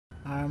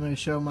I'm going to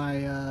show my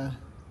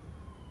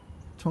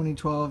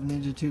 2012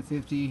 Ninja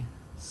 250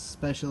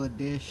 Special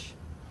Edition.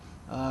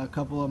 A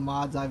couple of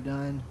mods I've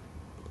done.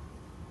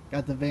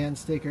 Got the van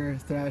sticker,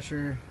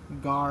 Thrasher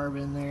garb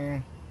in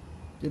there.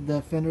 Did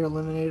the fender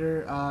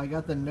eliminator. I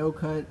got the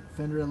no-cut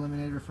fender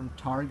eliminator from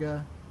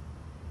Targa.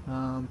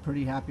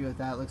 Pretty happy with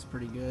that. Looks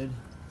pretty good.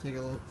 Take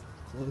a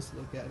close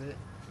look at it.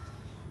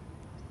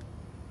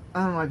 I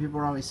don't know why people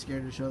are always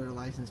scared to show their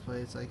license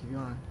plates. Like, if you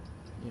want to,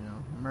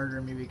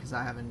 murder me because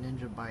I have a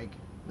Ninja bike,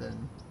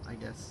 then I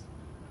guess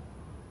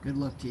good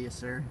luck to you,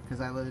 sir, because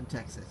I live in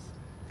Texas.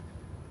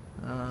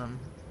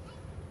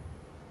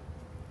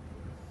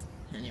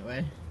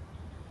 Anyway,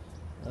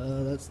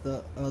 that's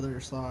the other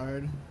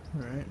side.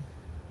 Alright.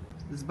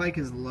 This bike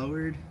is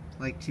lowered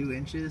like 2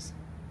 inches,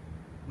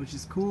 which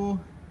is cool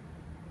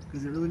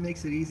because it really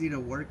makes it easy to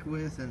work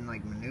with and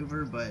like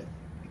maneuver, but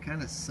it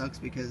kind of sucks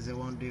because it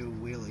won't do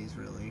wheelies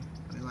really.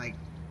 I mean, like,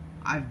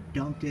 I've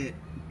dumped the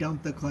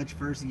clutch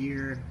first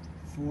year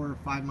 4 or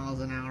 5 miles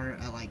an hour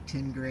at like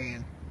 10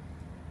 grand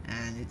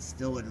and it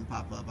still wouldn't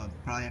pop up. I'd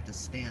probably have to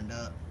stand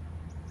up.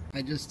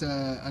 I just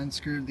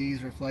unscrewed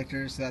these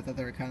reflectors because I thought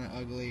they were kind of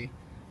ugly.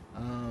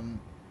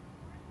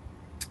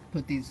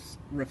 Put these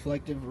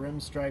reflective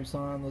rim stripes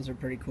on. Those are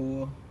pretty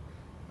cool.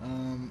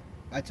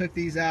 I took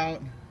these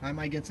out. I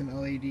might get some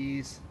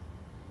LEDs.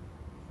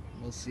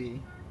 We'll see.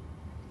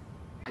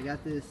 I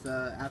got this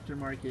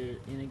aftermarket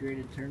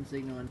integrated turn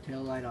signal and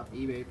tail light off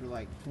eBay for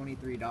like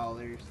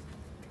 $23.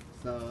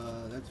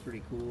 So that's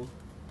pretty cool.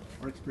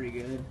 Works pretty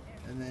good.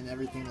 And then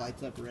everything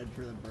lights up red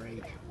for the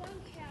brake.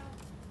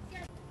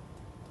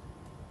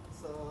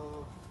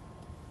 So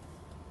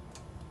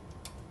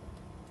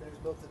there's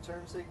both the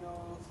turn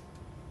signals,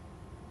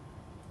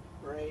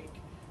 brake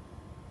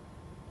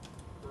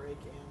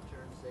and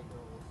turn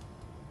signals.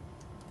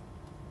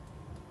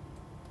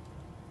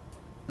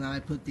 And I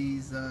put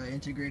these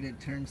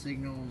integrated turn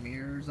signal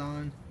mirrors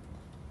on,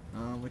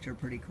 which are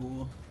pretty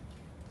cool.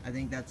 I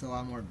think that's a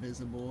lot more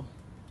visible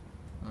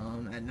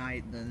at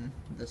night than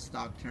the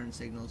stock turn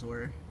signals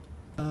were.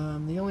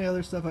 The only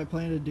other stuff I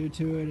plan to do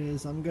to it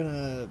is I'm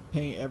gonna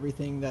paint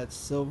everything that's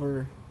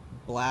silver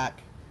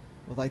black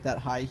with like that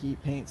high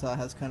heat paint, so it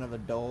has kind of a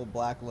dull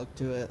black look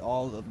to it.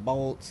 All the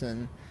bolts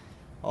and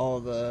all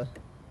the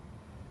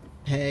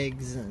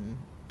pegs and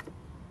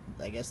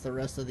I guess the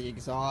rest of the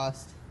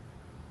exhaust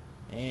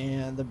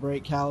and the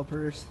brake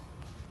calipers.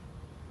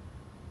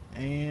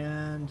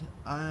 And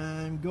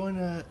I'm going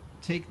to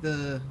take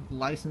the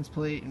license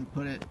plate and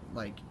put it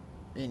like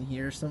in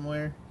here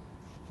somewhere.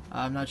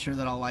 I'm not sure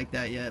that I'll like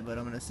that yet, but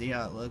I'm going to see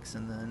how it looks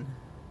and then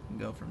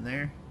go from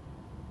there.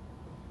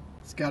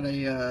 It's got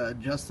a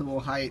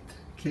adjustable height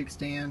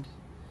kickstand.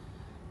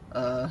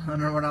 I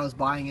remember when I was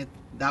buying it,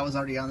 that was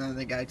already on there, and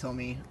the guy told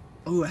me,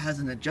 oh, it has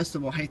an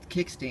adjustable height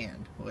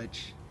kickstand,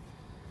 which,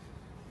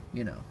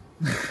 you know.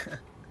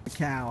 The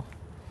cow.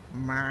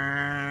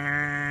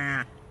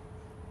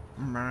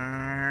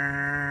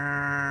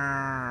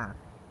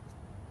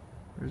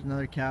 There's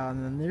another cow,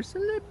 and then there's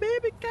some little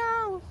baby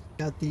cows.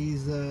 Got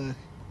these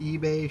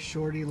eBay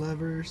shorty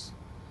levers.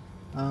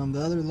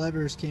 The other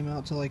levers came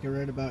out to like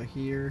right about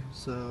here,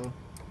 so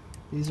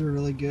these are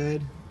really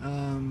good.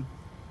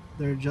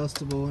 They're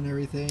adjustable and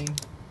everything.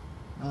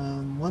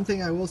 One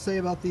thing I will say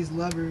about these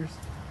levers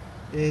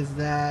is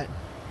that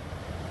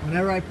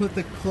whenever I put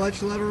the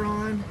clutch lever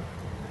on,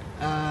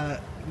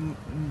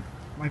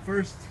 my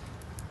first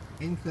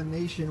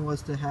inclination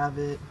was to have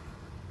it,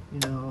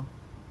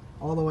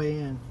 all the way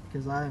in,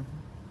 because I'm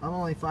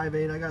only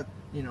 5'8". I got,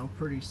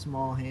 pretty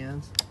small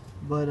hands.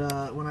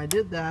 But when I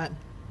did that,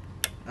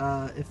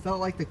 it felt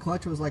like the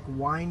clutch was like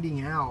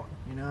winding out,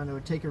 and it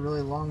would take a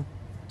really long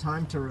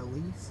time to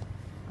release.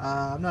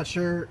 I'm not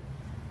sure.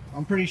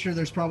 I'm pretty sure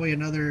there's probably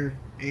another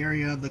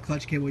area of the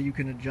clutch cable you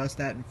can adjust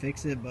that and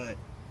fix it, but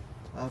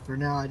for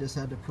now I just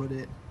had to put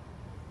it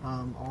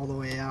all the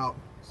way out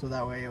so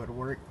that way it would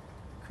work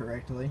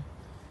correctly.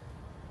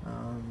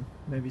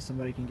 Maybe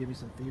somebody can give me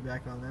some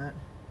feedback on that.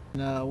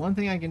 And, one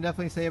thing I can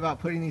definitely say about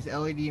putting these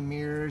LED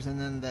mirrors and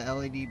then the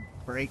LED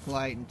brake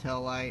light and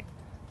tail light,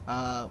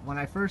 when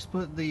I first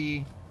put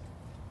the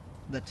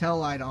tail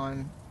light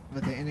on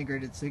with the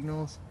integrated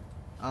signals,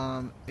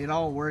 it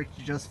all worked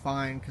just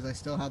fine because I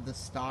still had the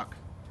stock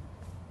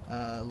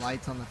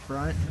lights on the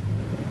front.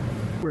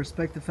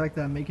 Respect the fact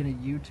that I'm making a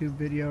YouTube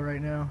video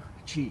right now.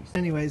 Jeez.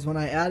 Anyways, when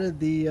I added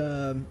the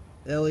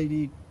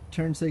LED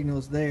turn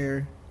signals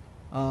there,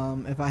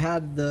 if I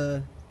had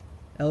the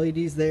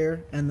LEDs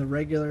there and the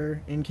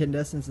regular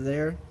incandescents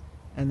there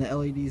and the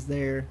LEDs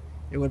there,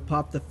 it would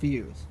pop the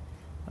fuse.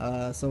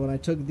 So when I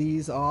took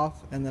these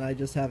off and then I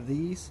just have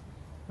these,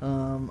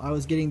 I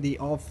was getting the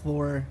all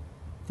 4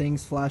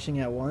 things flashing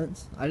at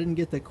once. I didn't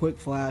get the quick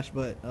flash,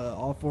 but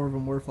all 4 of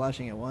them were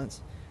flashing at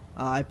once.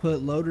 I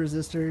put load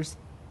resistors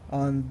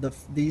on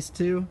these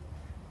 2,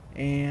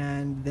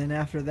 and then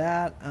after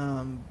that,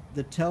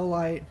 the tail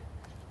light,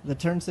 the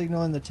turn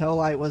signal and the tail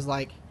light was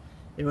like,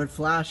 it would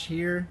flash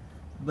here,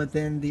 but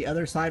then the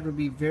other side would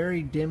be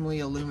very dimly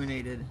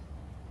illuminated,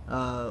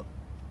 and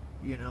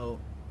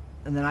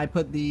then I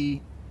put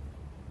the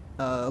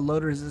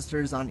load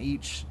resistors on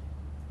each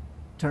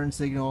turn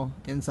signal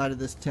inside of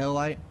this tail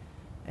light,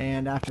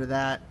 and after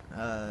that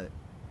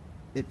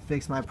it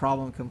fixed my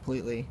problem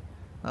completely.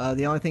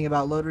 The only thing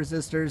about load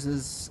resistors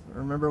is,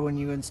 remember when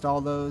you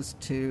install those,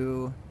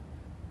 to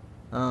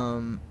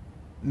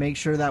make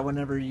sure that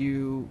whenever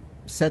you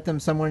set them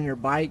somewhere in your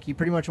bike, you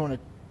pretty much want to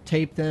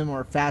tape them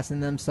or fasten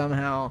them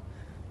somehow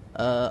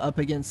up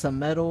against some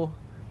metal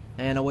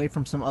and away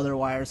from some other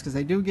wires, because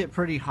they do get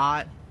pretty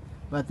hot,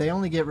 but they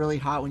only get really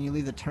hot when you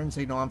leave the turn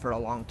signal on for a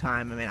long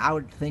time. I mean, I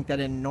would think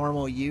that in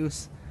normal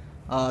use,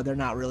 they're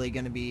not really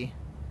going to be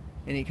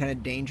any kind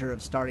of danger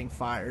of starting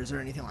fires or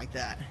anything like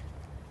that.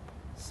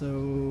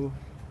 So,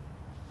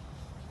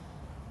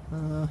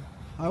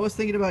 I was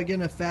thinking about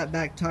getting a fat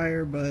back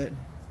tire, but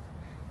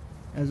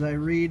as I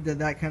read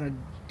that kind of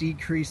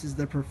decreases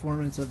the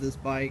performance of this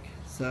bike,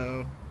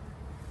 so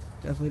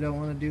definitely don't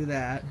want to do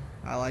that.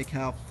 I like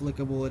how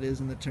flickable it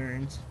is in the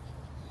turns.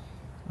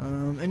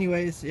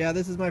 Anyways, yeah,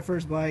 this is my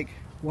first bike.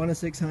 Won a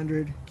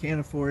 600, can't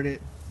afford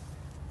it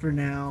for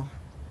now.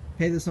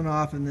 Pay this one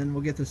off and then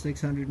we'll get the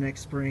 600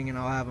 next spring and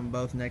I'll have them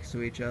both next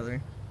to each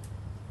other.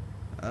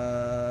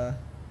 So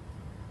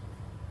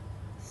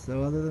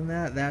other than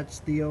that, that's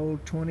the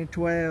old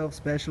 2012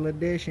 special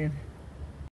edition.